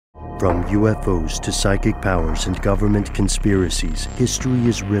From UFOs to psychic powers and government conspiracies, history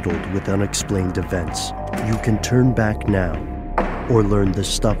is riddled with unexplained events. You can turn back now or learn the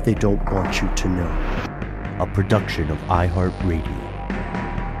stuff they don't want you to know. A production of iHeartRadio.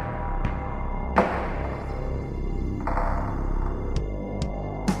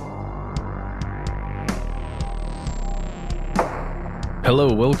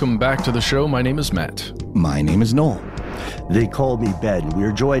 Hello, welcome back to the show. My name is Matt. My name is Noel. They call me Ben. We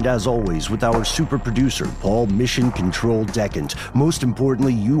are joined, as always, with our super producer, Paul Mission Control Decant. Most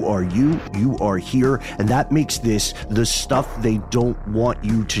importantly, you are here, and that makes this the stuff they don't want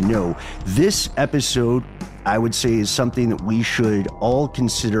you to know. This episode, I would say, is something that we should all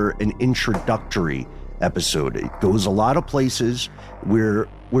consider an introductory episode. It goes a lot of places. We're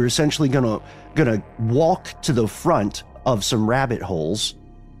essentially gonna walk to the front of some rabbit holes,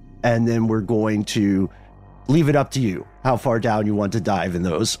 and then we're going to leave it up to you how far down you want to dive in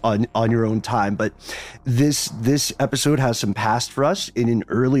those on your own time. But this episode has some past for us. In an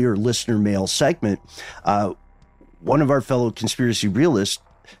earlier listener mail segment, one of our fellow conspiracy realists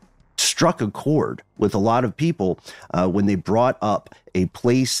struck a chord with a lot of people when they brought up a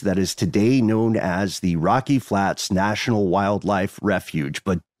place that is today known as the Rocky Flats National Wildlife Refuge.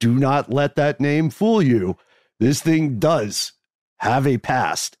 But do not let that name fool you. This thing does have a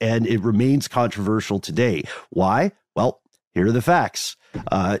past, and it remains controversial today. Why? Well, here are the facts.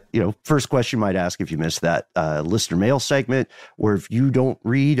 First question you might ask if you missed that listener mail segment, or if you don't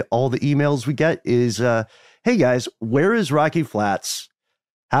read all the emails we get, is, hey guys, where is Rocky Flats?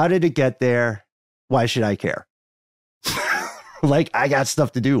 How did it get there? Why should I care? Like, I got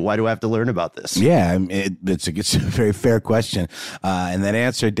stuff to do. Why do I have to learn about this? Yeah, it's a very fair question. And that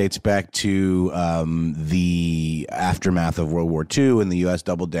answer dates back to the aftermath of World War II, and the U.S.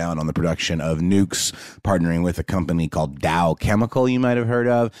 doubled down on the production of nukes, partnering with a company called Dow Chemical, you might have heard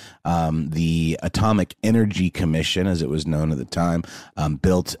of. The Atomic Energy Commission, as it was known at the time,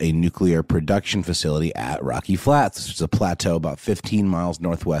 built a nuclear production facility at Rocky Flats, which is a plateau about 15 miles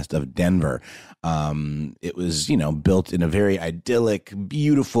northwest of Denver. It was, built in a very idyllic,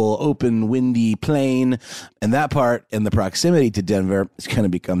 beautiful, open, windy plain. And that part and the proximity to Denver is going to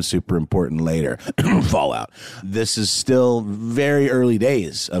become super important later. Fallout. This is still very early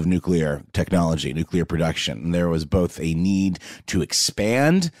days of nuclear technology, nuclear production. And there was both a need to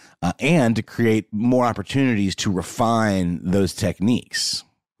expand and to create more opportunities to refine those techniques.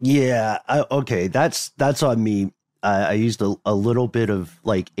 Yeah. Okay. That's on me. I used a little bit of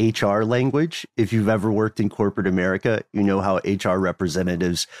like HR language. If you've ever worked in corporate America, you know how HR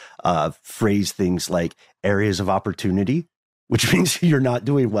representatives phrase things like areas of opportunity, which means you're not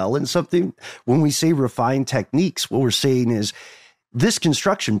doing well in something. When we say refined techniques, what we're saying is this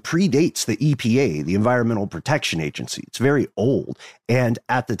construction predates the EPA, the Environmental Protection Agency. It's very old. And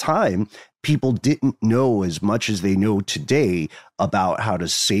at the time, people didn't know as much as they know today about how to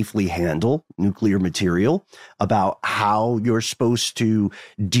safely handle nuclear material, about how you're supposed to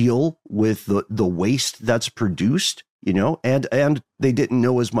deal with the waste that's produced, and they didn't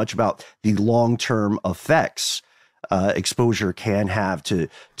know as much about the long-term effects exposure can have to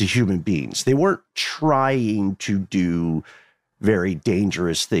human beings. They weren't trying to do very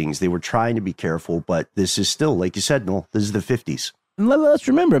dangerous things. They were trying to be careful, but this is still, like you said, Noel, this is the 50s. Let's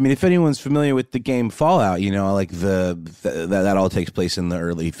remember, if anyone's familiar with the game Fallout, like that all takes place in the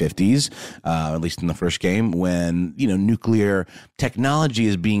early 50s, at least in the first game, when, nuclear technology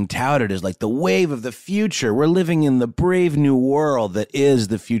is being touted as like the wave of the future. We're living in the brave new world that is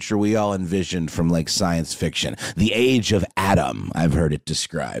the future we all envisioned from like science fiction. The age of Adam, I've heard it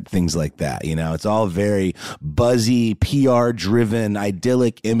described, things like that. It's all very buzzy, PR-driven,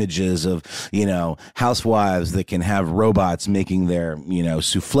 idyllic images of, housewives that can have robots making their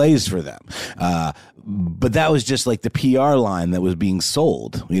souffles for them. But that was just like the PR line that was being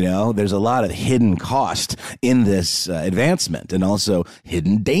sold. There's a lot of hidden cost in this advancement, and also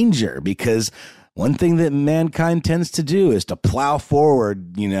hidden danger, because one thing that mankind tends to do is to plow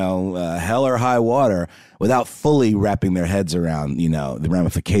forward, hell or high water, without fully wrapping their heads around, the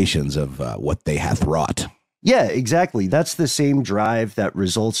ramifications of what they hath wrought. Yeah, exactly. That's the same drive that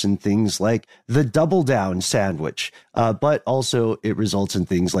results in things like the double down sandwich, but also it results in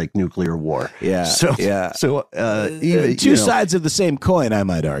things like nuclear war. Yeah. Even, two sides of the same coin, I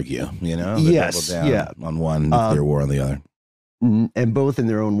might argue. Yes. Double down on one, nuclear war on the other, and both in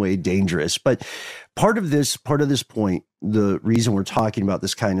their own way dangerous. But part of this point, the reason we're talking about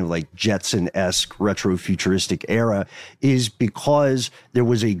this kind of like Jetson-esque retro-futuristic era is because there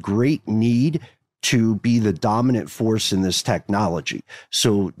was a great need to be the dominant force in this technology.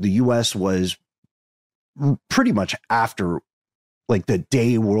 So the U.S. was pretty much after like the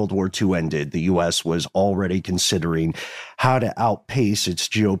day World War II ended, the U.S. was already considering how to outpace its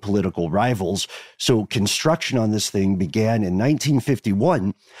geopolitical rivals. So construction on this thing began in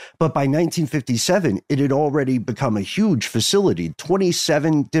 1951, but by 1957, it had already become a huge facility,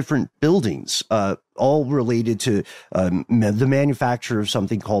 27 different buildings, all related to the manufacture of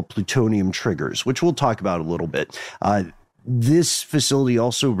something called plutonium triggers, which we'll talk about a little bit. This facility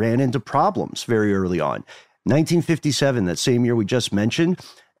also ran into problems very early on. 1957, that same year we just mentioned,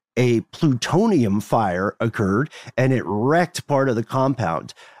 a plutonium fire occurred and it wrecked part of the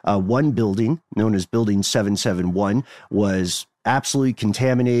compound. One building, known as Building 771, was absolutely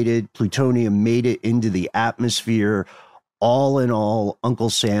contaminated. Plutonium made it into the atmosphere. All in all,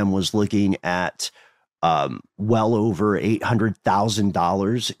 Uncle Sam was looking at well over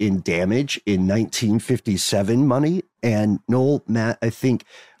 $800,000 in damage in 1957 money. And Noel, Matt, I think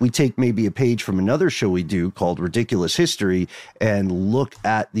we take maybe a page from another show we do called Ridiculous History and look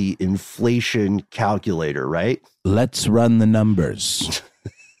at the inflation calculator, right? Let's run the numbers.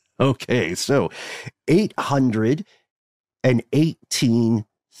 Okay, so $818,000 in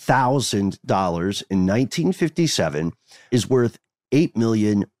 1957 is worth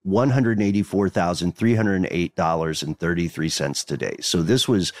 $8,184,308.33 today. So this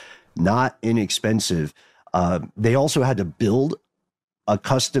was not inexpensive. They also had to build a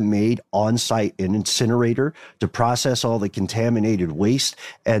custom-made on-site incinerator to process all the contaminated waste.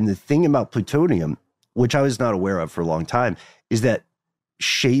 And the thing about plutonium, which I was not aware of for a long time, is that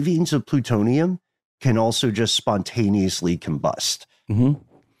shavings of plutonium can also just spontaneously combust. Mm-hmm.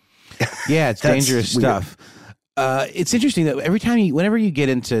 Yeah, it's dangerous stuff. It's interesting that whenever you get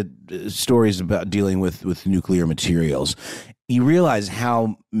into stories about dealing with nuclear materials, you realize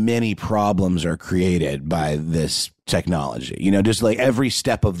how many problems are created by this technology, just like every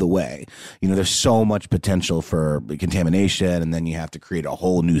step of the way. There's so much potential for contamination, and then you have to create a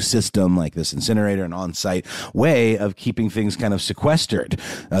whole new system like this incinerator, an on-site way of keeping things kind of sequestered.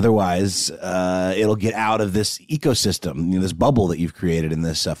 Otherwise, it'll get out of this ecosystem, this bubble that you've created in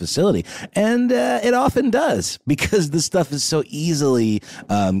this facility. And it often does, because this stuff is so easily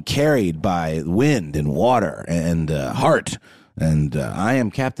carried by wind and water and heart. And I am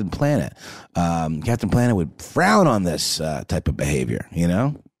Captain Planet. Captain Planet would frown on this type of behavior,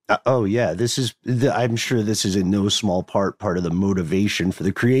 Oh, yeah. I'm sure this is in no small part of the motivation for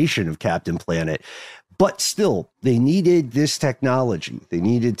the creation of Captain Planet. But still, they needed this technology. They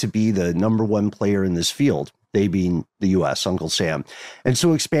needed to be the number one player in this field, they being the U.S., Uncle Sam. And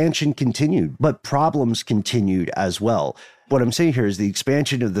so expansion continued, but problems continued as well. What I'm saying here is the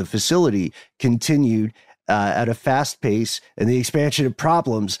expansion of the facility continued at a fast pace, and the expansion of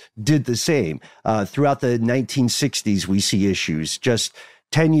problems did the same. Throughout the 1960s, we see issues. Just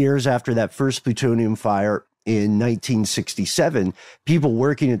 10 years after that first plutonium fire in 1967, people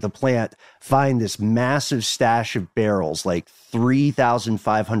working at the plant find this massive stash of barrels, like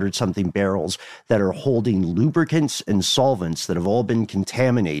 3,500 something barrels, that are holding lubricants and solvents that have all been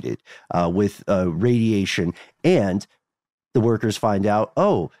contaminated with radiation. And the workers find out,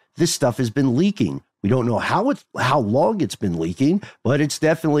 oh, this stuff has been leaking. We don't know how long it's been leaking, but it's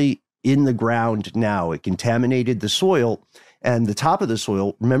definitely in the ground now. It contaminated the soil, and the top of the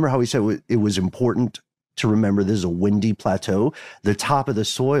soil. Remember how we said it was important to remember this is a windy plateau? The top of the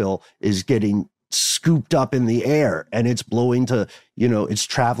soil is getting scooped up in the air, and it's blowing to, it's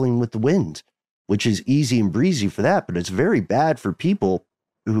traveling with the wind, which is easy and breezy for that, but it's very bad for people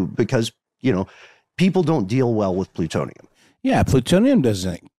because people don't deal well with plutonium. Yeah, plutonium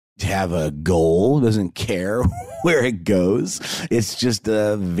doesn't have a goal, doesn't care where it goes. It's just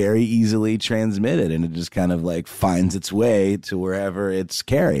very easily transmitted, and it just kind of like finds its way to wherever it's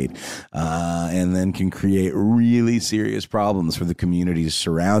carried, and then can create really serious problems for the communities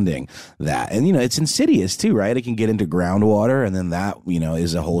surrounding that. And it's insidious too, right? It can get into groundwater, and then that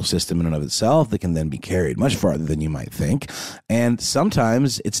is a whole system in and of itself that can then be carried much farther than you might think. And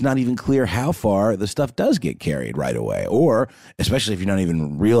sometimes it's not even clear how far the stuff does get carried right away, or especially if you're not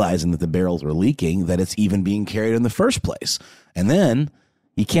even realizing that the barrels are leaking, that it's even being carried in the first place. And then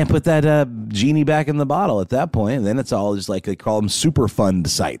you can't put that genie back in the bottle at that point. And then it's all just like, they call them Superfund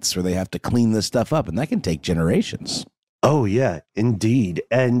sites, where they have to clean this stuff up, and that can take generations. Oh, yeah, indeed.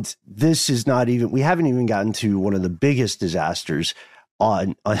 And this is we haven't even gotten to one of the biggest disasters.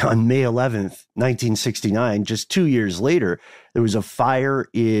 On May 11th, 1969, just 2 years later, there was a fire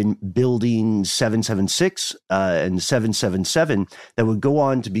in building 776 and 777 that would go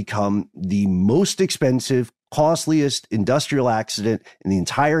on to become the most expensive, costliest industrial accident in the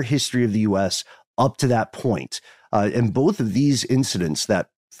entire history of the U.S. up to that point. And both of these incidents,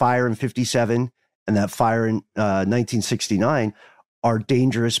 that fire in 57 and that fire in 1969, are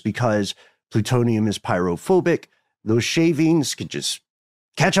dangerous because plutonium is pyrophobic. Those shavings could just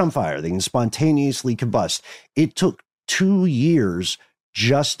catch on fire. They can spontaneously combust. It took 2 years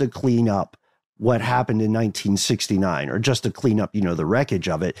just to clean up what happened in 1969, or just to clean up, the wreckage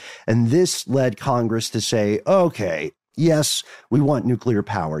of it. And this led Congress to say, okay, yes, we want nuclear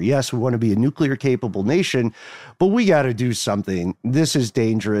power. Yes, we want to be a nuclear capable nation, but we got to do something. This is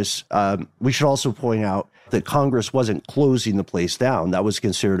dangerous. We should also point out that Congress wasn't closing the place down. That was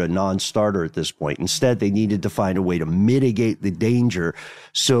considered a non-starter at this point. Instead, they needed to find a way to mitigate the danger.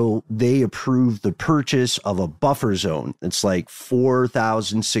 So they approved the purchase of a buffer zone. It's like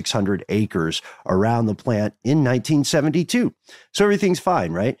 4,600 acres around the plant in 1972. So everything's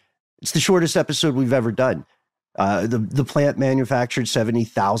fine, right? It's the shortest episode we've ever done. The plant manufactured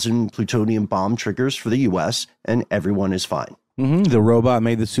 70,000 plutonium bomb triggers for the U.S., and everyone is fine. Mm-hmm. The robot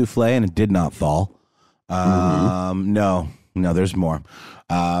made the souffle, and it did not fall. No, there's more.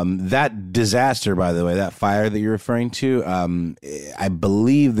 That disaster, by the way, that fire that you're referring to, I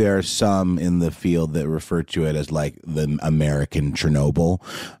believe there are some in the field that refer to it as like the American Chernobyl,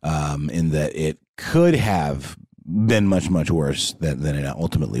 in that it could have been much, much worse than it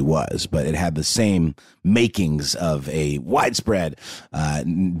ultimately was, but it had the same makings of a widespread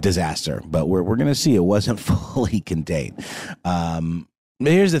disaster. But we're going to see it wasn't fully contained. But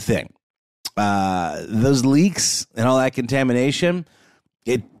here's the thing. Those leaks and all that contamination,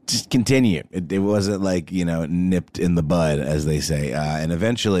 it just continued. It wasn't like, nipped in the bud, as they say. And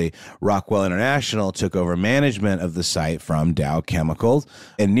eventually, Rockwell International took over management of the site from Dow Chemicals.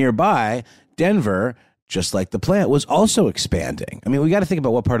 And nearby, Denver, just like the plant, was also expanding. I mean, we got to think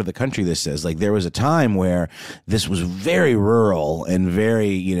about what part of the country this is. Like, there was a time where this was very rural and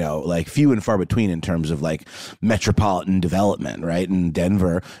very, like few and far between in terms of like metropolitan development, right? And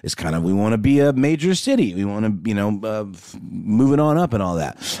Denver is kind of, we want to be a major city. We want to, moving on up and all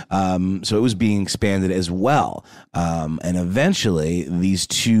that. So it was being expanded as well. And eventually these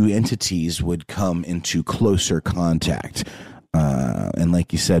two entities would come into closer contact. And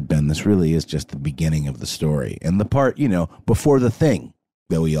like you said, Ben, this really is just the beginning of the story and the part, before the thing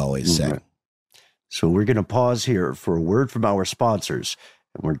that we always say. So we're going to pause here for a word from our sponsors,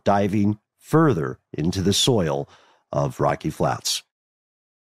 and we're diving further into the soil of Rocky Flats.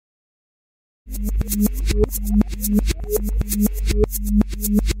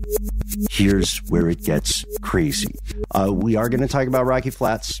 Here's where it gets crazy. We are going to talk about Rocky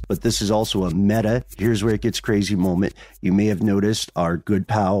Flats, but this is also a meta here's where it gets crazy moment. You may have noticed our good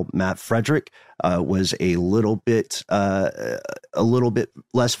pal Matt Frederick was a little bit less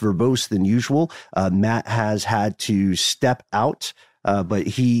verbose than usual. Matt has had to step out, but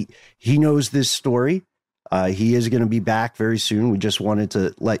he knows this story. He is going to be back very soon. We just wanted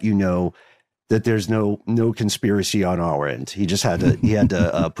to let you know that there's no conspiracy on our end. He just had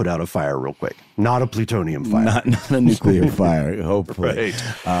to put out a fire real quick. Not a plutonium fire. Not a nuclear fire, hopefully.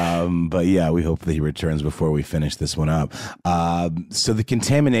 Right. But yeah, we hope that he returns before we finish this one up. So the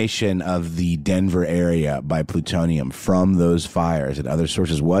contamination of the Denver area by plutonium from those fires and other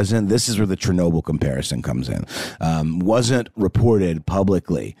sources this is where the Chernobyl comparison comes in, wasn't reported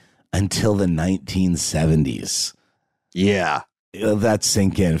publicly until the 1970s. Yeah. Let that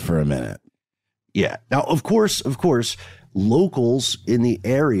sink in for a minute. Yeah. Now, of course, locals in the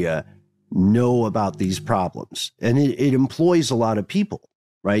area know about these problems, and it employs a lot of people,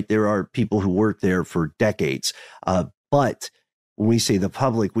 right? There are people who work there for decades. But when we say the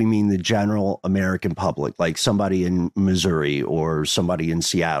public, we mean the general American public, like somebody in Missouri or somebody in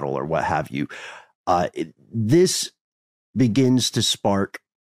Seattle or what have you. This begins to spark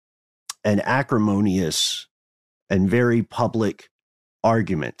an acrimonious and very public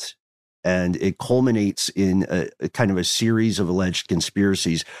argument. And it culminates in a kind of a series of alleged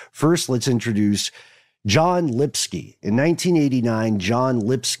conspiracies. First, let's introduce John Lipsky. In 1989, John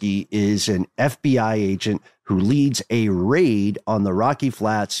Lipsky is an FBI agent who leads a raid on the Rocky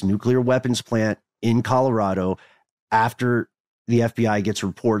Flats nuclear weapons plant in Colorado after the FBI gets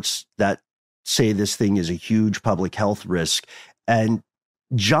reports that say this thing is a huge public health risk. And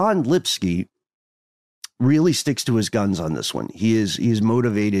John Lipsky really sticks to his guns on this one. He is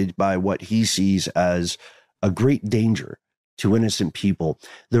motivated by what he sees as a great danger to innocent people.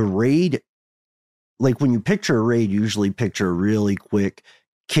 The raid, like when you picture a raid, you usually picture a really quick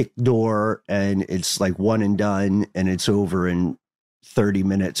kick door and it's like one and done and it's over in 30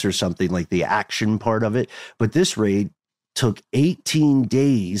 minutes or something, like the action part of it. But this raid took 18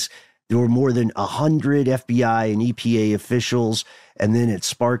 days. There were more than 100 FBI and EPA officials, and then it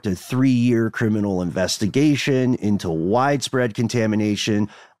sparked a 3-year criminal investigation into widespread contamination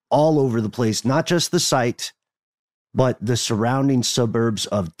all over the place, not just the site, but the surrounding suburbs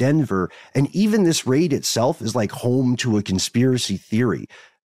of Denver. And even this raid itself is like home to a conspiracy theory.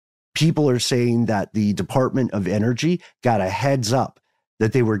 People are saying that the Department of Energy got a heads up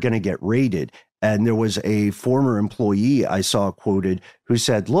that they were going to get raided. And there was a former employee I saw quoted who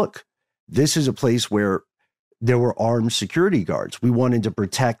said, look, this is a place where there were armed security guards. We wanted to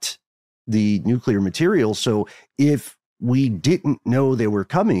protect the nuclear material. So if we didn't know they were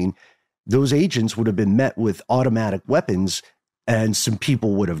coming, those agents would have been met with automatic weapons and some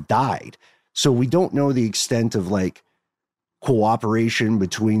people would have died. So we don't know the extent of like cooperation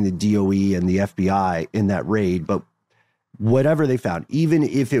between the DOE and the FBI in that raid, but whatever they found, even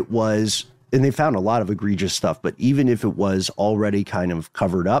if it was, and they found a lot of egregious stuff, but even if it was already kind of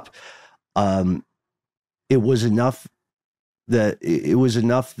covered up, it was enough that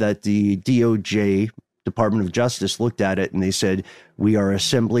the DOJ, Department of Justice, looked at it and they said, we are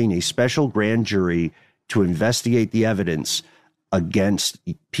assembling a special grand jury to investigate the evidence against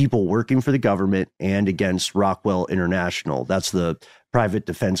people working for the government and against Rockwell International. That's the private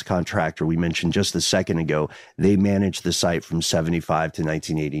defense contractor we mentioned just a second ago. They managed the site from 1975 to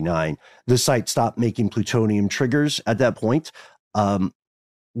 1989. The site stopped making plutonium triggers at that point.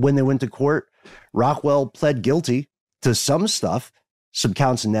 When they went to court, Rockwell pled guilty to some stuff, some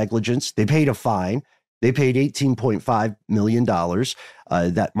counts of negligence. They paid a fine. They paid $18.5 million.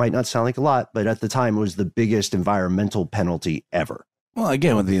 That might not sound like a lot, but at the time it was the biggest environmental penalty ever. Well,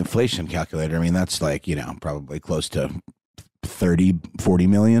 again, with the inflation calculator, I mean, that's like, probably close to 40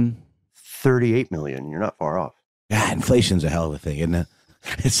 million. 38 million. You're not far off. Yeah, inflation's a hell of a thing, isn't it?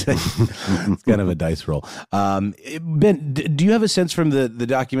 It's kind of a dice roll. Ben, do you have a sense from the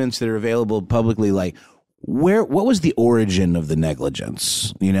documents that are available publicly, like what was the origin of the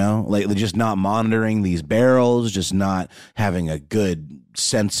negligence? Like just not monitoring these barrels, just not having a good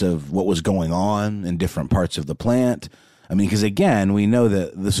sense of what was going on in different parts of the plant. I mean, because again, we know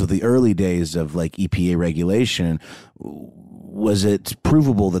that this was the early days of like EPA regulation. Was it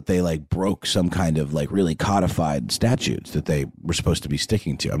provable that they like broke some kind of like really codified statutes that they were supposed to be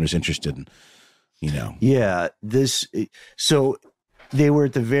sticking to? I'm just interested in, Yeah, so they were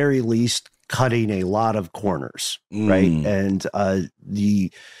at the very least cutting a lot of corners, right? And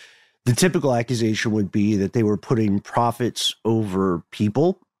the typical accusation would be that they were putting profits over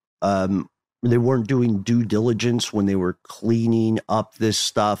people. They weren't doing due diligence when they were cleaning up this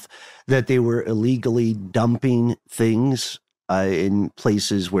stuff, that they were illegally dumping things in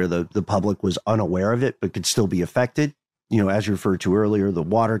places where the public was unaware of it, but could still be affected. As you referred to earlier, the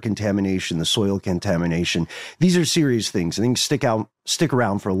water contamination, the soil contamination. These are serious things. I think stick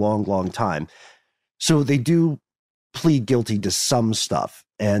around for a long, long time. So they do plead guilty to some stuff,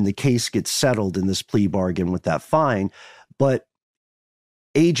 and the case gets settled in this plea bargain with that fine. But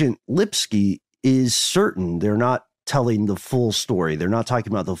Agent Lipsky is certain they're not telling the full story. They're not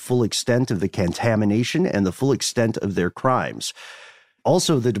talking about the full extent of the contamination and the full extent of their crimes.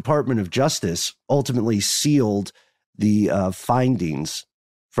 Also, the Department of Justice ultimately sealed the findings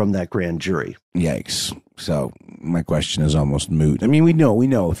from that grand jury. Yikes. So my question is almost moot. I mean, we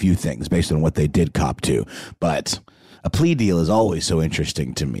know a few things based on what they did cop to, but a plea deal is always so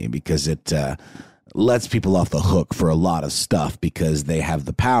interesting to me because it lets people off the hook for a lot of stuff because they have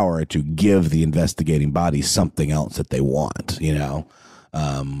the power to give the investigating body something else that they want,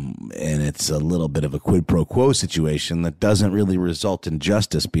 and it's a little bit of a quid pro quo situation that doesn't really result in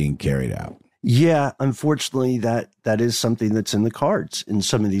justice being carried out. Yeah, unfortunately, that is something that's in the cards in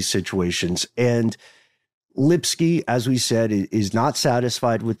some of these situations. And Lipsky, as we said, is not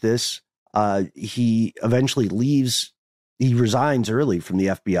satisfied with this. He eventually leaves. He resigns early from the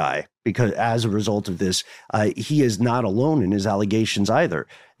FBI because as a result of this, he is not alone in his allegations either.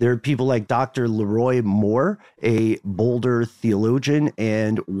 There are people like Dr. Leroy Moore, a Boulder theologian,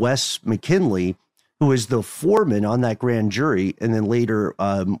 and Wes McKinley, who is the foreman on that grand jury and then later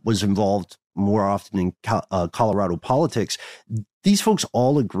was involved more often in Colorado politics. These folks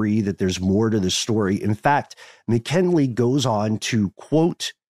all agree that there's more to the story. In fact, McKinley goes on to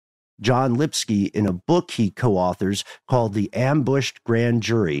quote John Lipsky in a book he co-authors called The Ambushed Grand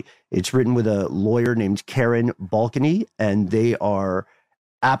Jury. It's written with a lawyer named Karen Balcony, and they are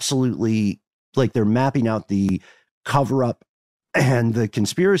absolutely like they're mapping out the cover-up and the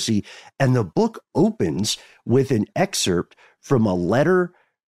conspiracy. And the book opens with an excerpt from a letter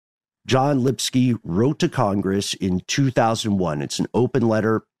John Lipsky wrote to Congress in 2001. It's an open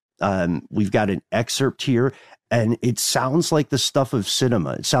letter. We've got an excerpt here, and it sounds like the stuff of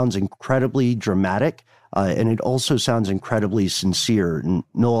cinema. It sounds incredibly dramatic, and it also sounds incredibly sincere. And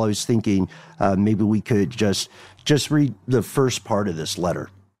Noel, I was thinking maybe we could just read the first part of this letter.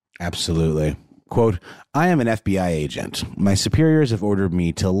 Absolutely. Quote, I am an FBI agent. My superiors have ordered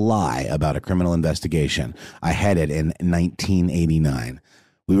me to lie about a criminal investigation I headed in 1989.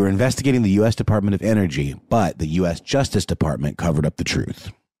 We were investigating the U.S. Department of Energy, but the U.S. Justice Department covered up the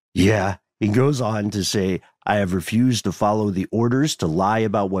truth. Yeah, he goes on to say, I have refused to follow the orders to lie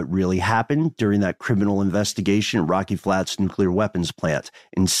about what really happened during that criminal investigation at Rocky Flats nuclear weapons plant.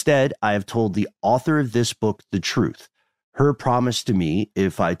 Instead, I have told the author of this book the truth. Her promise to me,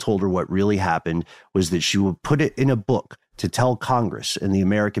 if I told her what really happened, was that she would put it in a book to tell Congress and the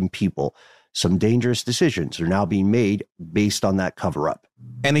American people some dangerous decisions are now being made based on that cover-up.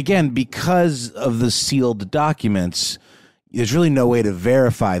 And again, because of the sealed documents, there's really no way to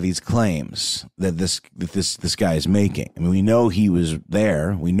verify these claims that this guy is making. I mean, we know he was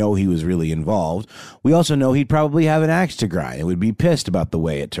there. We know he was really involved. We also know he'd probably have an axe to grind and would be pissed about the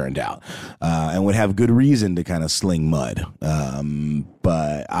way it turned out, and would have good reason to kind of sling mud.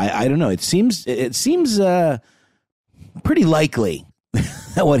 But I don't know. It seems pretty likely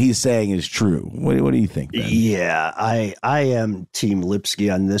that what he's saying is true. What do you think, Ben? Yeah, I am Team Lipsky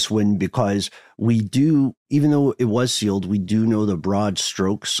on this one, because we do, even though it was sealed, we do know the broad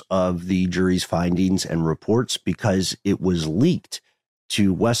strokes of the jury's findings and reports because it was leaked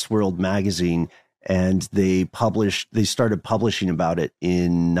to Westworld magazine, and they started publishing about it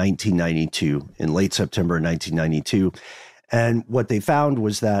in 1992, in late September 1992. And what they found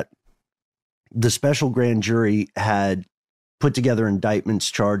was that the special grand jury had put together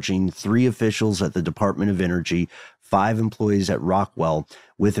indictments charging 3 officials at the Department of Energy, 5 employees at Rockwell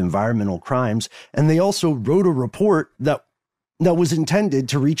with environmental crimes. And they also wrote a report that was intended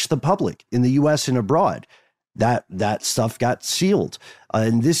to reach the public in the U.S. and abroad. That stuff got sealed.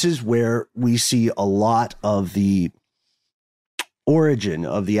 And this is where we see a lot of the origin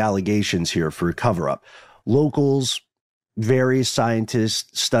of the allegations here for a cover-up. Locals, various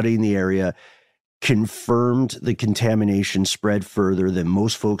scientists studying the area, confirmed the contamination spread further than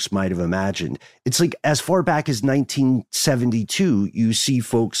most folks might have imagined. It's like as far back as 1972, you see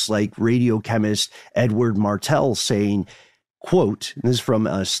folks like radiochemist Edward Martell saying, quote, and this is from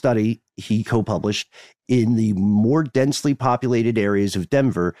a study he co-published, in the more densely populated areas of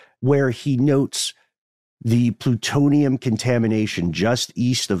Denver, where he notes the plutonium contamination just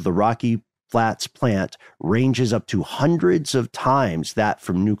east of the Rocky Flats plant ranges up to hundreds of times that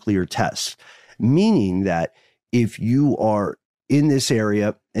from nuclear tests. Meaning that if you are in this area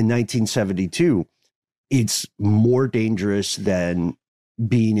in 1972, it's more dangerous than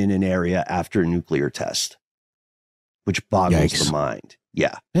being in an area after a nuclear test, which boggles the mind.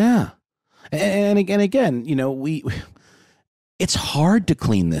 Yeah. Yeah. And again, you know, it's hard to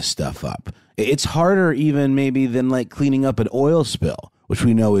clean this stuff up. It's harder even maybe than like cleaning up an oil spill, which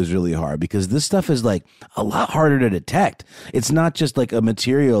we know is really hard because this stuff is like a lot harder to detect. It's not just like a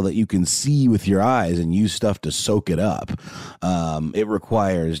material that you can see with your eyes and use stuff to soak it up. It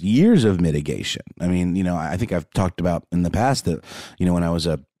requires years of mitigation. I mean, you know, I think I've talked about in the past that, you know, when I was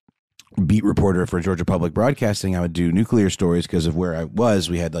a beat reporter for Georgia Public Broadcasting, I would do nuclear stories because of where I was.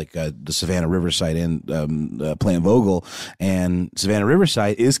 We had like the Savannah River site in Plant Vogel, and Savannah River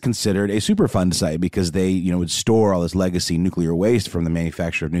site is considered a Superfund site because they, you know, would store all this legacy nuclear waste from the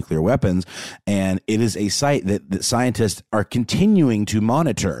manufacture of nuclear weapons. And it is a site that scientists are continuing to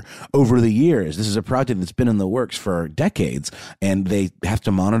monitor over the years. This is a project that's been in the works for decades, and they have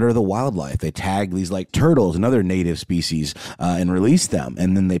to monitor the wildlife. They tag these like turtles and other native species and release them,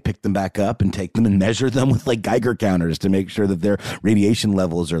 and then they pick them back up and take them and measure them with like Geiger counters to make sure that their radiation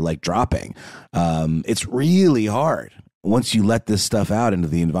levels are like dropping. It's really hard once you let this stuff out into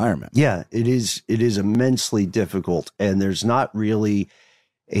the environment. Yeah, it is immensely difficult, and there's not really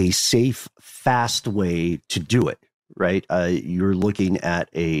a safe, fast way to do it, right? You're looking at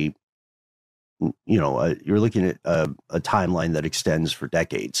a timeline that extends for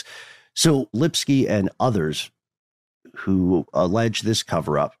decades. So Lipsky and others who allege this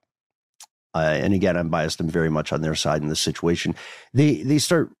cover-up, and again, I'm biased. I'm very much on their side in this situation.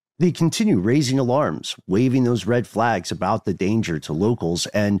 They continue raising alarms, waving those red flags about the danger to locals.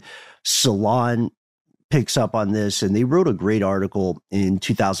 And Salon picks up on this, and they wrote a great article in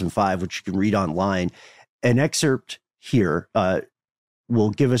 2005, which you can read online. An excerpt here will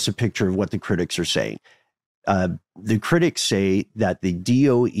give us a picture of what the critics are saying. The critics say that the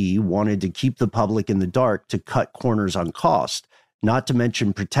DOE wanted to keep the public in the dark to cut corners on cost, not to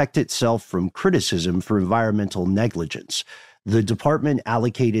mention protect itself from criticism for environmental negligence. The department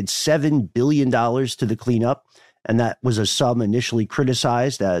allocated $7 billion to the cleanup, and that was a sum initially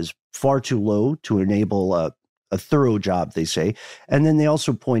criticized as far too low to enable a thorough job, they say. And then they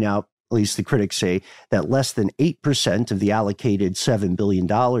also point out at least the critics say, that less than 8% of the allocated $7 billion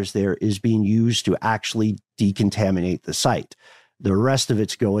there is being used to actually decontaminate the site. The rest of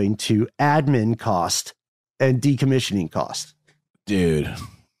it's going to admin cost and decommissioning cost. Dude.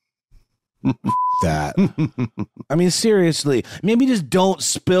 That. I mean, seriously, maybe just don't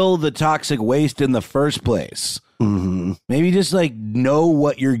spill the toxic waste in the first place. Mm-hmm. Maybe just like know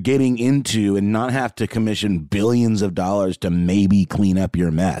what you're getting into and not have to commission billions of dollars to maybe clean up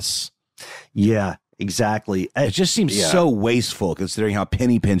your mess. Yeah, exactly. It just seems so wasteful considering how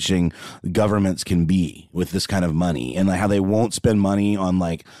penny pinching governments can be with this kind of money, and like how they won't spend money on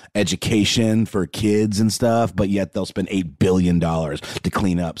like education for kids and stuff, but yet they'll spend $8 billion to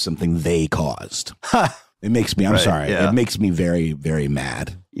clean up something they caused. It makes me, it makes me very, very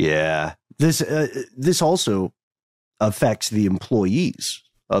mad. Yeah. This also affects the employees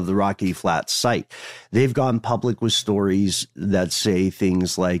of the Rocky Flats site. They've gone public with stories that say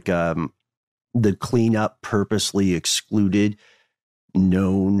things like the cleanup purposely excluded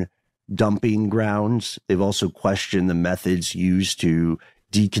known dumping grounds. They've also questioned the methods used to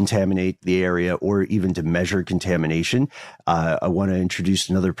decontaminate the area or even to measure contamination. I want to introduce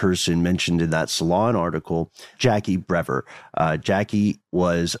another person mentioned in that Salon article, Jackie Brever. Jackie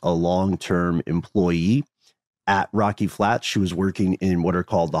was a long-term employee at Rocky Flats. She was working in what are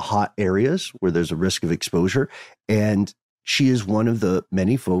called the hot areas where there's a risk of exposure. And she is one of the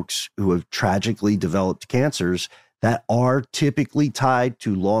many folks who have tragically developed cancers that are typically tied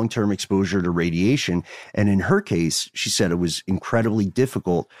to long-term exposure to radiation. And in her case, she said it was incredibly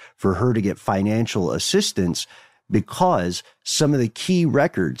difficult for her to get financial assistance because some of the key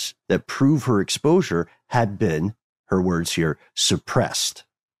records that prove her exposure had been, her words here, suppressed.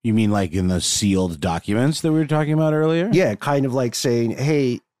 You mean like in the sealed documents that we were talking about earlier? Yeah, kind of like saying,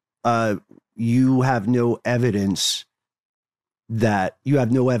 hey, you have no evidence that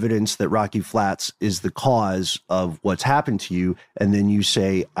Rocky Flats is the cause of what's happened to you. And then you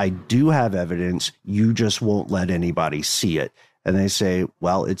say, I do have evidence. You just won't let anybody see it. And they say,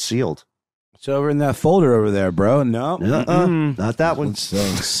 well, it's sealed. It's over in that folder over there, bro. No, not that one. It's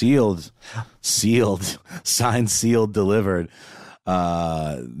sealed, signed, sealed, delivered.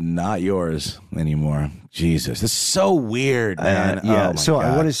 Not yours anymore. Jesus, this is so weird, man. Yeah. So God.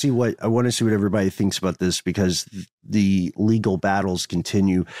 I want to see what everybody thinks about this, because the legal battles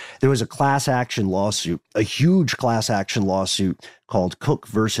continue. There was a class action lawsuit, a huge class action lawsuit called Cook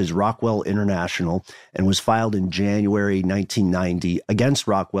versus Rockwell International, and was filed in January 1990 against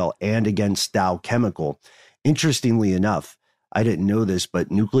Rockwell and against Dow Chemical. Interestingly enough, I didn't know this,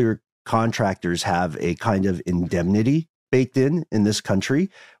 but nuclear contractors have a kind of indemnity baked in this country,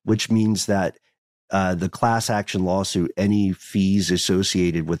 which means that the class action lawsuit, any fees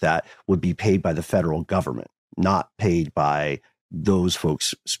associated with that would be paid by the federal government, not paid by those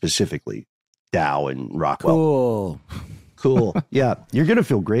folks specifically, Dow and Rockwell. Cool. Yeah, you're going to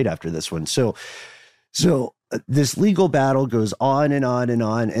feel great after this one. So this legal battle goes on and on and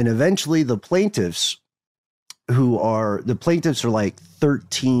on, and eventually the plaintiffs are like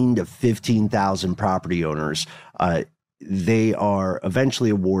 13 to 15,000 property owners. They are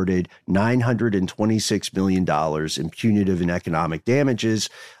eventually awarded $926 million in punitive and economic damages.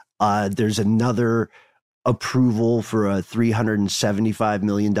 There's another approval for a $375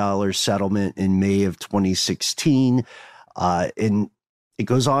 million settlement in May of 2016. And it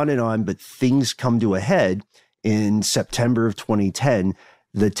goes on, but things come to a head in September of 2010.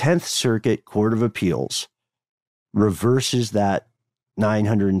 The 10th Circuit Court of Appeals reverses that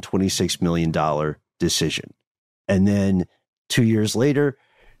 $926 million decision. And then 2 years later,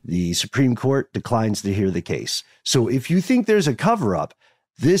 the Supreme Court declines to hear the case. So if you think there's a cover-up,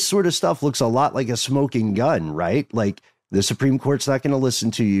 this sort of stuff looks a lot like a smoking gun, right? Like the Supreme Court's not going to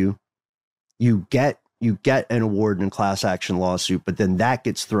listen to you. You get an award in a class action lawsuit, but then that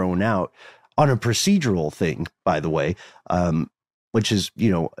gets thrown out on a procedural thing, by the way, which is,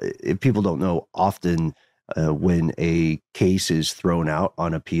 if people don't know, often when a case is thrown out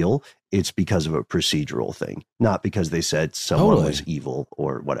on appeal, it's because of a procedural thing, not because they said someone was evil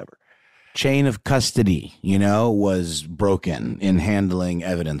or whatever. Chain of custody, was broken in handling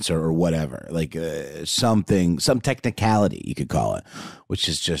evidence or whatever, like some technicality you could call it, which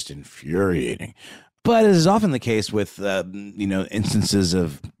is just infuriating. But as is often the case with, instances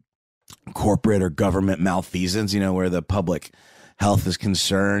of corporate or government malfeasance, where the public health is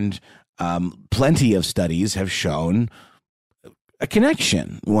concerned, plenty of studies have shown a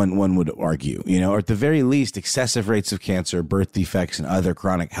connection, one would argue, or at the very least, excessive rates of cancer, birth defects, and other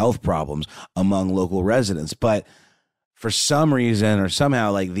chronic health problems among local residents. But for some reason or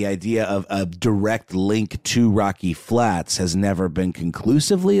somehow, like the idea of a direct link to Rocky Flats has never been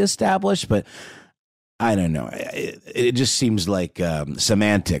conclusively established, but I don't know. It just seems like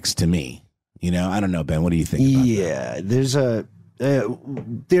semantics to me. You know, I don't know, Ben. What do you think about that?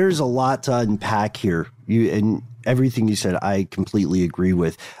 There's a lot to unpack here. And everything you said, I completely agree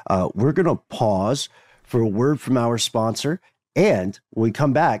with. We're going to pause for a word from our sponsor. And when we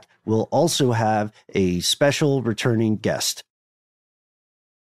come back, we'll also have a special returning guest.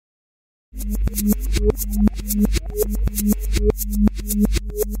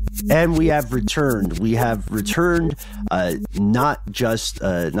 And we have returned. We have returned, not just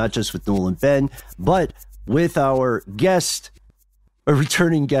with Noel and Ben, but with our guest, a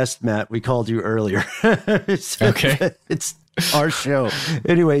returning guest. Matt, we called you earlier. Okay, it's our show.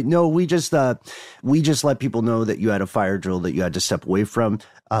 Anyway, no, we just let people know that you had a fire drill that you had to step away from.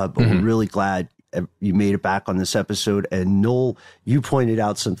 But we're really glad you made it back on this episode. And Noel, you pointed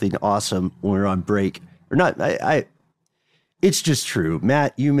out something awesome when we were on break. Or not, it's just true.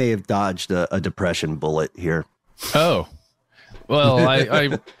 Matt, you may have dodged a depression bullet here. Oh,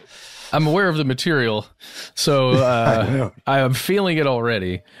 well, I'm aware of the material, so I am feeling it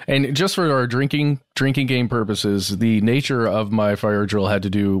already. And just for our drinking game purposes, the nature of my fire drill had to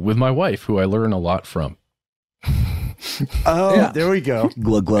do with my wife, who I learn a lot from. Oh, yeah. There we go.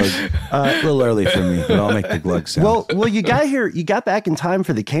 Glug glug. A little early for me, but I'll make the glug sound. Well, you got back in time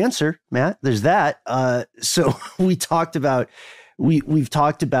for the cancer, Matt. There's that. So we've talked about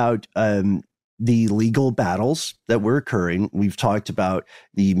the legal battles that were occurring. We've talked about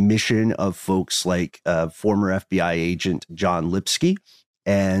the mission of folks like former FBI agent John Lipsky.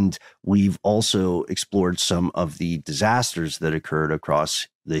 And we've also explored some of the disasters that occurred across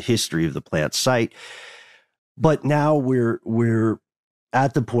the history of the plant site. But now we're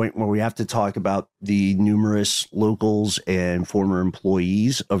at the point where we have to talk about the numerous locals and former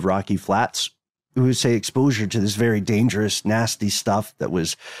employees of Rocky Flats who say exposure to this very dangerous, nasty stuff that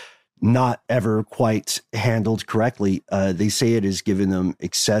was not ever quite handled correctly. They say it has given them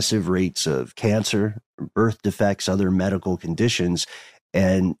excessive rates of cancer, birth defects, other medical conditions.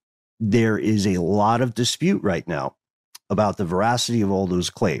 And there is a lot of dispute right now about the veracity of all those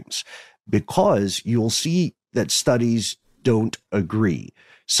claims, because you'll see that studies don't agree.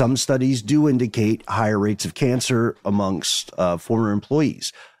 Some studies do indicate higher rates of cancer amongst former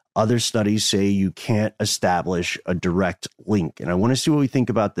employees. Other studies say you can't establish a direct link. And I want to see what we think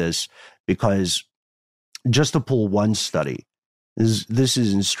about this, because just to pull one study, this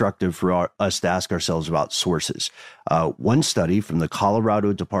is instructive for us to ask ourselves about sources. One study from the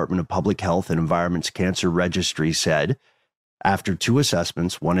Colorado Department of Public Health and Environment's Cancer Registry said, after two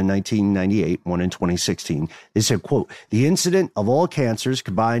assessments, one in 1998, one in 2016, they said, quote, the incidence of all cancers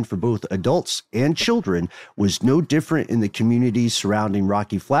combined for both adults and children was no different in the communities surrounding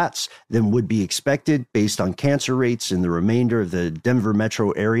Rocky Flats than would be expected based on cancer rates in the remainder of the Denver metro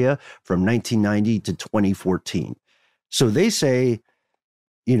area from 1990 to 2014. So they say,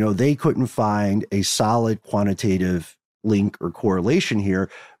 they couldn't find a solid quantitative link or correlation here.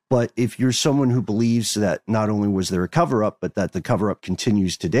 But if you're someone who believes that not only was there a cover-up, but that the cover-up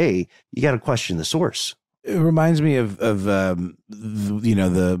continues today, you got to question the source. It reminds me of the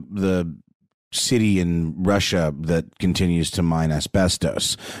city in Russia that continues to mine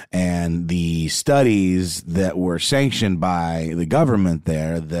asbestos, and the studies that were sanctioned by the government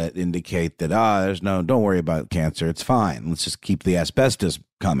there that indicate that, don't worry about cancer. It's fine. Let's just keep the asbestos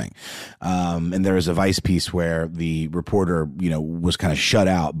coming. And there was a Vice piece where the reporter, was kind of shut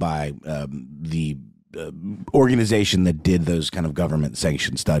out by the organization that did those kind of government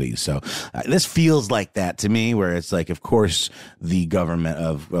sanctioned studies. So this feels like that to me, where it's like, of course, the government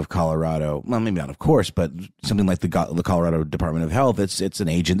of Colorado, well, maybe not of course, but something like the Colorado Department of Health, it's an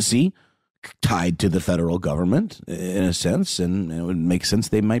agency tied to the federal government in a sense, and it would make sense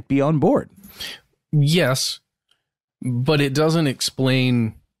they might be on board. Yes, but it doesn't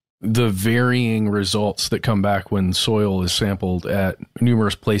explain the varying results that come back when soil is sampled at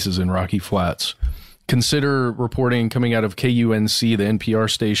numerous places in Rocky Flats. Consider reporting coming out of KUNC, the NPR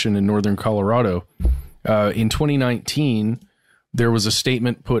station in northern Colorado. In 2019, there was a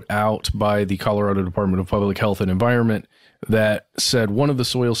statement put out by the Colorado Department of Public Health and Environment that said one of the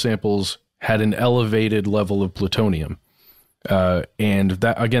soil samples had an elevated level of plutonium. And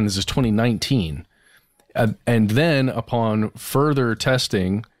that, again, this is 2019. And then upon further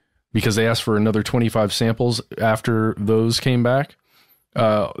testing, because they asked for another 25 samples after those came back,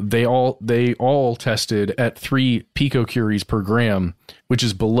 they all tested at 3 picocuries per gram, which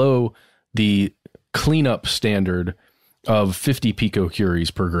is below the cleanup standard of 50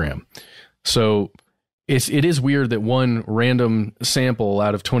 picocuries per gram. So it is weird that one random sample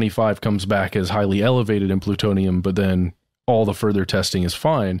out of 25 comes back as highly elevated in plutonium, but then all the further testing is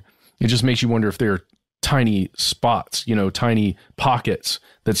fine. It just makes you wonder if there are tiny spots, tiny pockets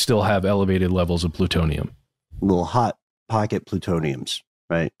that still have elevated levels of plutonium. Little hot pocket plutoniums,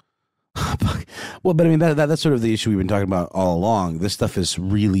 right? Well, but I mean, that's sort of the issue we've been talking about all along. This stuff is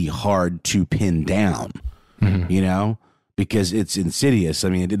really hard to pin down, because it's insidious. I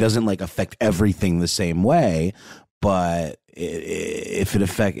mean, it doesn't like affect everything the same way, but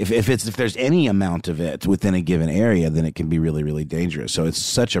if there's any amount of it within a given area, then it can be really, really dangerous. So it's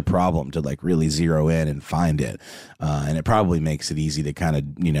such a problem to like really zero in and find it, and it probably makes it easy to kind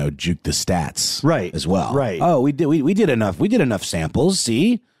of juke the stats right as well. Right. Oh, we did enough samples.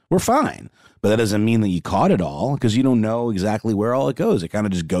 See, we're fine. But that doesn't mean that you caught it all, because you don't know exactly where all it goes. It kind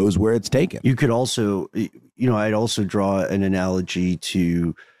of just goes where it's taken. You could also, I'd also draw an analogy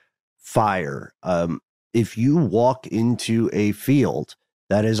to fire. If you walk into a field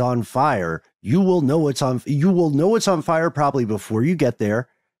that is on fire, you will know it's on fire probably before you get there,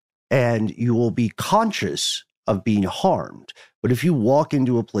 and you will be conscious of being harmed. But if you walk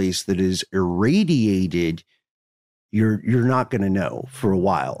into a place that is irradiated, you're not going to know for a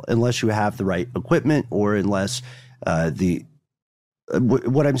while, unless you have the right equipment, or unless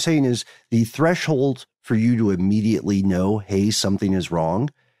what I'm saying is the threshold for you to immediately know, hey, something is wrong,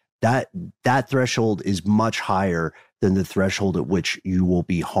 that threshold is much higher than the threshold at which you will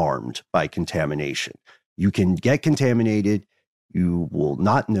be harmed by contamination. You can get contaminated, you will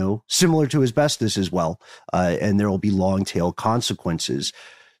not know, similar to asbestos as well, and there will be long tail consequences.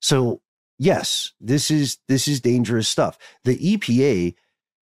 So yes, this is dangerous stuff. The EPA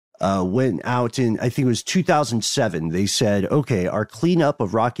went out in, I think it was 2007. They said, okay, our cleanup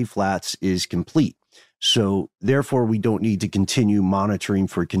of Rocky Flats is complete. So therefore, we don't need to continue monitoring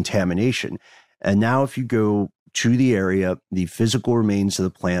for contamination. And now if you go to the area, the physical remains of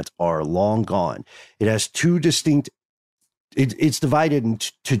the plant are long gone. It has it's divided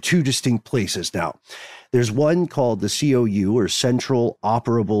into two distinct places now. There's one called the COU, or Central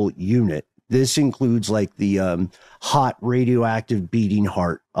Operable Unit. This includes like the hot radioactive beating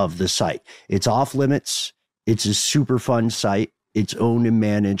heart of the site. It's off limits. It's a super fun site. It's owned and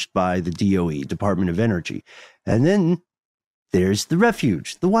managed by the DOE, Department of Energy. And then there's the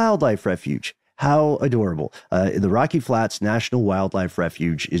Refuge, the Wildlife Refuge. How adorable. The Rocky Flats National Wildlife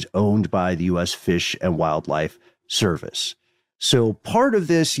Refuge is owned by the U.S. Fish and Wildlife Service. So part of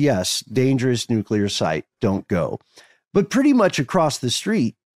this, yes, dangerous nuclear site, don't go. But pretty much across the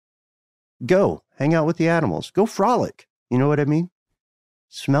street, go hang out with the animals, go frolic. You know what I mean?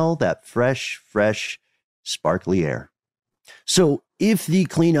 Smell that fresh, sparkly air. So if the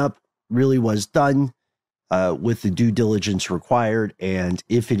cleanup really was done with the due diligence required, and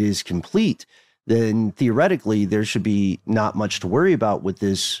if it is complete, then theoretically there should be not much to worry about with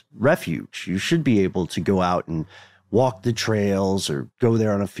this refuge. You should be able to go out and walk the trails or go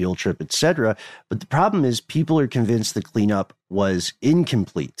there on a field trip, etc. But the problem is people are convinced the cleanup was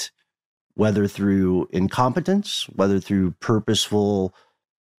incomplete, whether through incompetence, whether through purposeful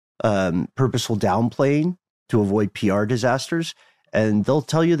downplaying to avoid PR disasters. And they'll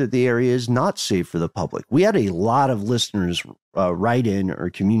tell you that the area is not safe for the public. We had a lot of listeners write in or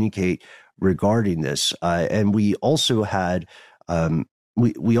communicate regarding this. And we also had,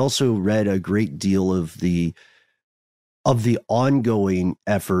 we also read a great deal of the ongoing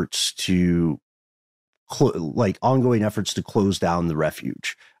efforts to close down the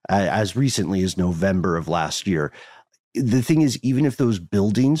refuge as recently as November of last year. The thing is, even if those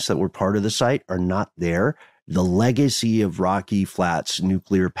buildings that were part of the site are not there, the legacy of Rocky Flats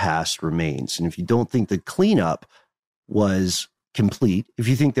nuclear past remains. And if you don't think the cleanup was complete, if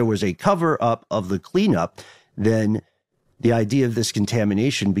you think there was a cover up of the cleanup, then the idea of this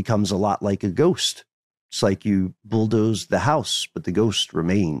contamination becomes a lot like a ghost. It's like you bulldoze the house, but the ghost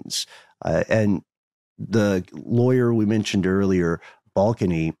remains. And the lawyer we mentioned earlier,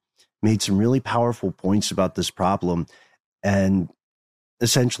 Balcony, made some really powerful points about this problem. And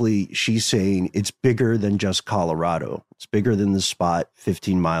essentially, she's saying it's bigger than just Colorado. It's bigger than the spot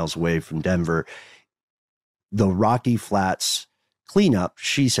 15 miles away from Denver. The Rocky Flats cleanup,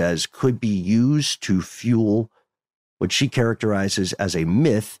 she says, could be used to fuel what she characterizes as a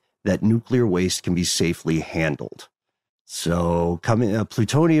myth that nuclear waste can be safely handled. So, a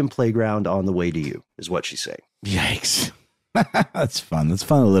plutonium playground on the way to you, is what she's saying. Yikes. That's fun. That's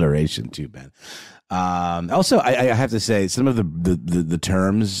fun alliteration too, Ben. Also, I have to say some of the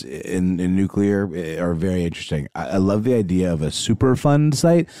terms in nuclear are very interesting. I love the idea of a super fun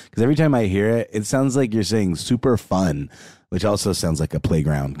site, because every time I hear it, it sounds like you're saying super fun. which also sounds like a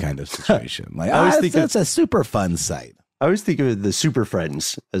playground kind of situation. Like, that's a super fun site. I always think of the Super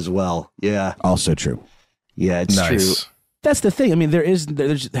Friends as well. Yeah. Also true. Yeah, it's true. That's the thing. I mean,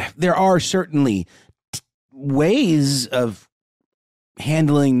 there are certainly ways of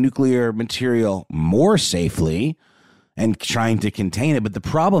handling nuclear material more safely and trying to contain it. But the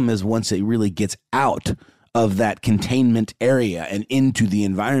problem is once it really gets out of that containment area and into the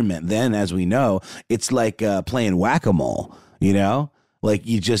environment, then, as we know, it's like playing whack-a-mole, you know? Like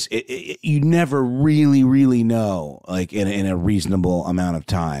you never really know, like in a reasonable amount of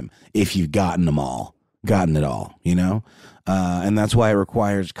time, if you've gotten it all, you know? And that's why it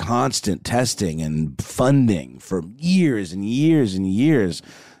requires constant testing and funding for years and years and years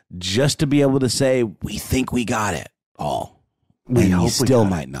just to be able to say, we think we got it all. We still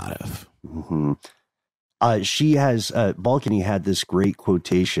might not have. Mm-hmm. She has, Balcony had this great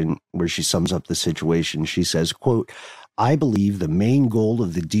quotation where she sums up the situation. She says, quote, "I believe the main goal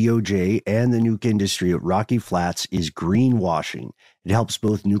of the DOJ and the nuke industry at Rocky Flats is greenwashing. It helps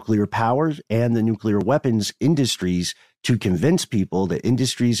both nuclear powers and the nuclear weapons industries to convince people that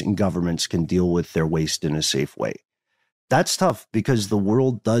industries and governments can deal with their waste in a safe way." That's tough because the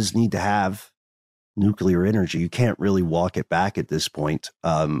world does need to have nuclear energy. You can't really walk it back at this point.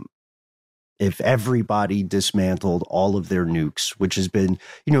 If everybody dismantled all of their nukes, which has been,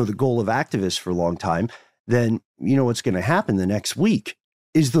 the goal of activists for a long time, then what's going to happen the next week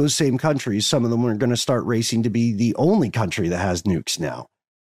is those same countries, some of them are going to start racing to be the only country that has nukes now,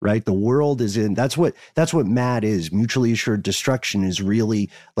 right? The world is that's what MAD is. Mutually assured destruction is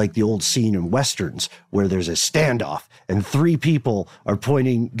really like the old scene in Westerns where there's a standoff and three people are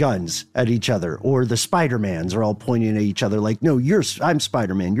pointing guns at each other, or the Spider-Mans are all pointing at each other like, no, I'm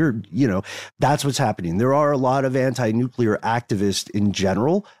Spider-Man. That's what's happening. There are a lot of anti-nuclear activists in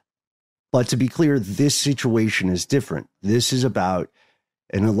general, but to be clear, this situation is different. This is about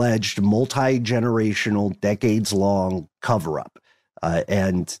an alleged multi-generational, decades-long cover-up.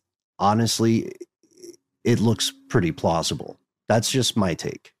 And honestly, it looks pretty plausible. That's just my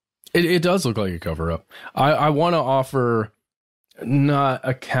take. It does look like a cover-up. I want to offer not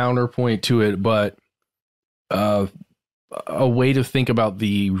a counterpoint to it, but a way to think about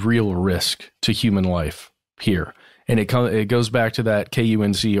the real risk to human life here. And it goes back to that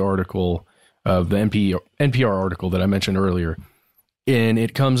KUNC article, the NPR article that I mentioned earlier. And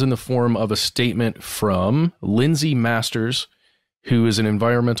it comes in the form of a statement from Lindsay Masters, who is an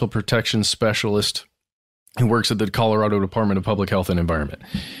environmental protection specialist who works at the Colorado Department of Public Health and Environment.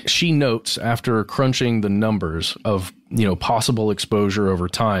 She notes, after crunching the numbers of, possible exposure over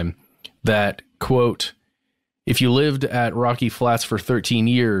time, that, quote, "If you lived at Rocky Flats for 13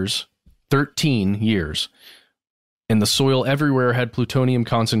 years, and the soil everywhere had plutonium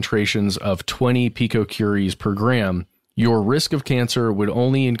concentrations of 20 picocuries per gram, your risk of cancer would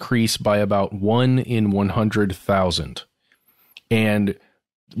only increase by about 1 in 100,000. And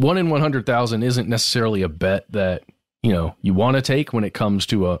 1 in 100,000 isn't necessarily a bet that, you want to take when it comes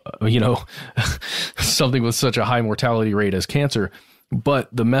to something with such a high mortality rate as cancer. But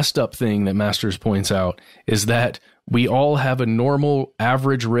the messed up thing that Masters points out is that we all have a normal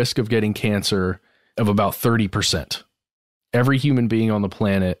average risk of getting cancer of about 30%. Every human being on the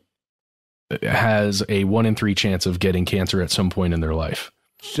planet has a 1 in 3 chance of getting cancer at some point in their life.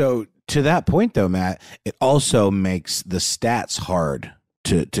 So to that point, though, Matt, it also makes the stats hard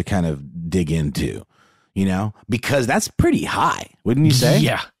to kind of dig into, because that's pretty high, wouldn't you say?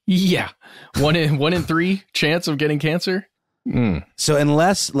 Yeah. 1 in 3 chance of getting cancer. So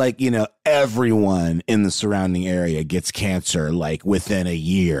unless everyone in the surrounding area gets cancer within a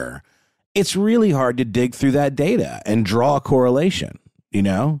year, it's really hard to dig through that data and draw a correlation,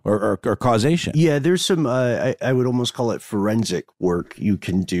 or causation. Yeah, there's some, I would almost call it forensic work you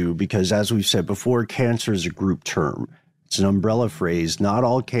can do, because as we've said before, cancer is a group term. It's an umbrella phrase. Not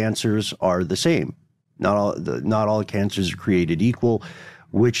all cancers are the same. Not all cancers are created equal,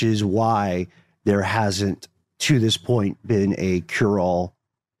 which is why there hasn't, to this point, been a cure-all,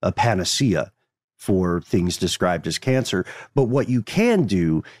 a panacea for things described as cancer. But what you can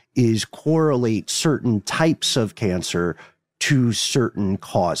do is correlate certain types of cancer to certain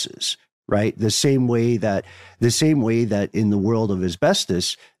causes, right? The same way that in the world of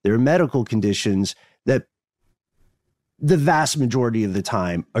asbestos, there are medical conditions that the vast majority of the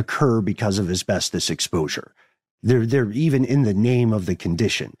time occur because of asbestos exposure. They're even in the name of the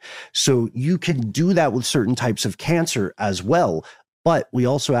condition. So you can do that with certain types of cancer as well. But we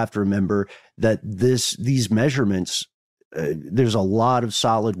also have to remember that these measurements, there's a lot of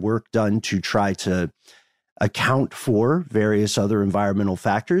solid work done to try to account for various other environmental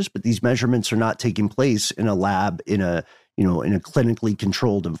factors, but these measurements are not taking place in a lab in a in a clinically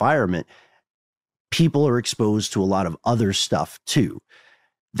controlled environment, people are exposed to a lot of other stuff too.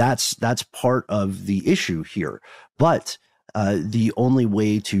 That's part of the issue here. But the only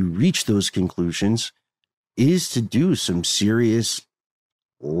way to reach those conclusions is to do some serious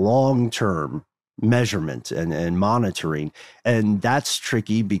long-term measurement and monitoring. And that's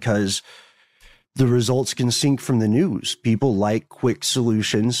tricky because the results can sink from the news. People like quick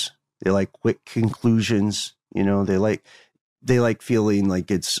solutions. They like quick conclusions. They like feeling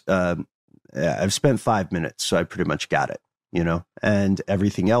like it's, I've spent 5 minutes, so I pretty much got it, and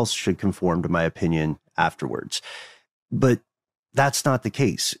everything else should conform to my opinion afterwards. But that's not the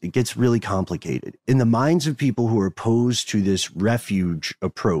case. It gets really complicated. In the minds of people who are opposed to this refuge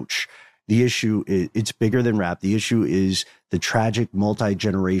approach, the issue it's bigger than rap. The issue is the tragic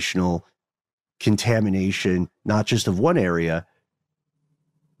multi-generational contamination, not just of one area,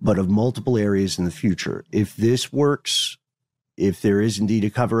 but of multiple areas in the future. If this works, if there is indeed a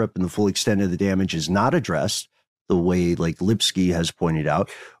cover-up and the full extent of the damage is not addressed, the way like Lipsky has pointed out,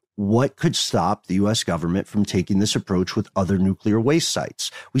 what could stop the U.S. government from taking this approach with other nuclear waste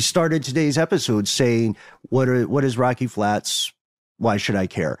sites? We started today's episode saying, what is Rocky Flats? Why should I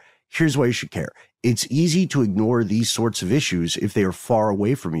care? Here's why you should care. It's easy to ignore these sorts of issues if they are far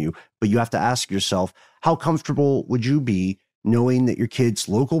away from you, but you have to ask yourself, how comfortable would you be knowing that your kid's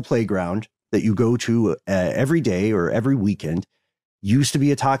local playground that you go to every day or every weekend used to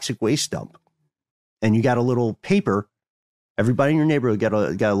be a toxic waste dump? And you got a little paper. Everybody in your neighborhood got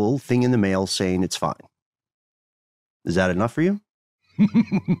a little thing in the mail saying it's fine. Is that enough for you?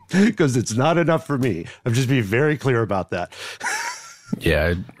 Because it's not enough for me. I'm just being very clear about that.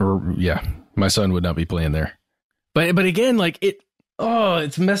 Yeah. My son would not be playing there. But again, like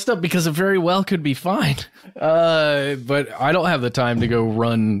it's messed up because it very well could be fine. But I don't have the time to go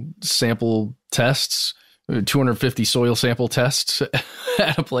run sample tests, 250 soil sample tests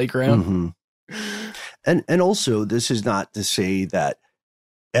at a playground. Mm-hmm. And also, this is not to say that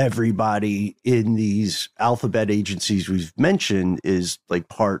everybody in these alphabet agencies we've mentioned is like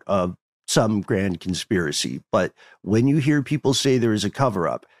part of some grand conspiracy. But when you hear people say there is a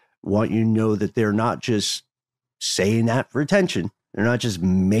cover-up, I want you to know that they're not just saying that for attention. They're not just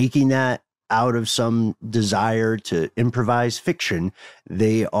making that out of some desire to improvise fiction.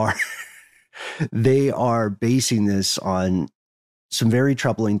 They are basing this on some very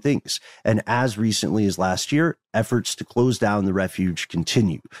troubling things. And as recently as last year, efforts to close down the refuge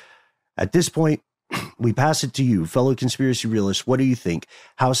continue. At this point, we pass it to you, fellow conspiracy realists. What do you think?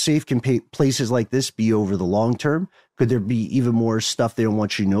 How safe can places like this be over the long term? Could there be even more stuff they don't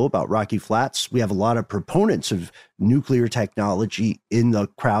want you to know about Rocky Flats? We have a lot of proponents of nuclear technology in the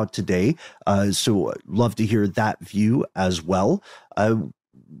crowd today. So I'd love to hear that view as well.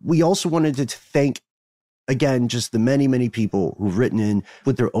 We also wanted to thank, again, just the many, many people who've written in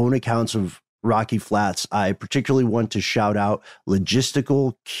with their own accounts of Rocky Flats. I particularly want to shout out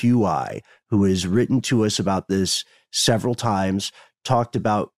Logistical QI, who has written to us about this several times, talked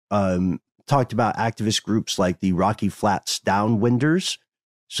about activist groups like the Rocky Flats Downwinders,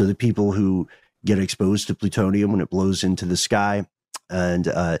 so the people who get exposed to plutonium when it blows into the sky,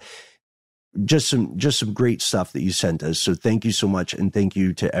 and just some great stuff that you sent us. So thank you so much, and thank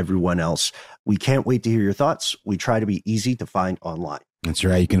you to everyone else. We can't wait to hear your thoughts. We try to be easy to find online. That's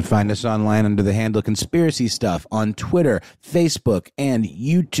right. You can find us online under the handle Conspiracy Stuff on Twitter, Facebook, and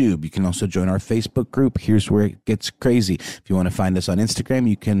YouTube. You can also join our Facebook group. Here's where it gets crazy. If you want to find us on Instagram,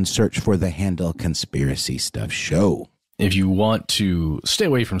 you can search for the handle Conspiracy Stuff Show. If you want to stay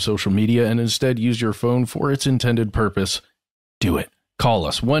away from social media and instead use your phone for its intended purpose, do it. Call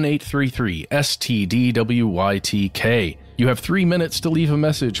us 1-833-STDWYTK. You have 3 minutes to leave a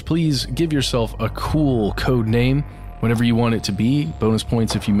message. Please give yourself a cool code name, whatever you want it to be. Bonus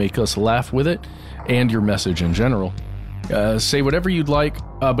points if you make us laugh with it, and your message in general. Say whatever you'd like,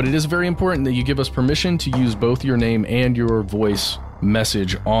 but it is very important that you give us permission to use both your name and your voice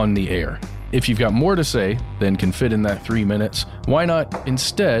message on the air. If you've got more to say than can fit in that 3 minutes, why not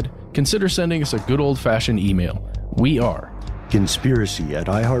instead consider sending us a good old-fashioned email? We are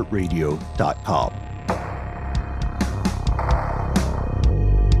conspiracy@iHeartRadio.com.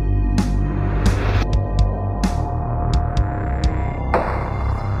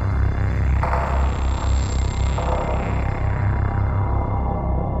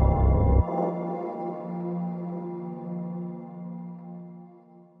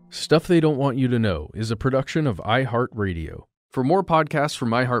 Stuff They Don't Want You to Know is a production of iHeartRadio. For more podcasts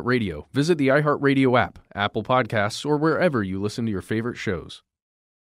from iHeartRadio, visit the iHeartRadio app, Apple Podcasts, or wherever you listen to your favorite shows.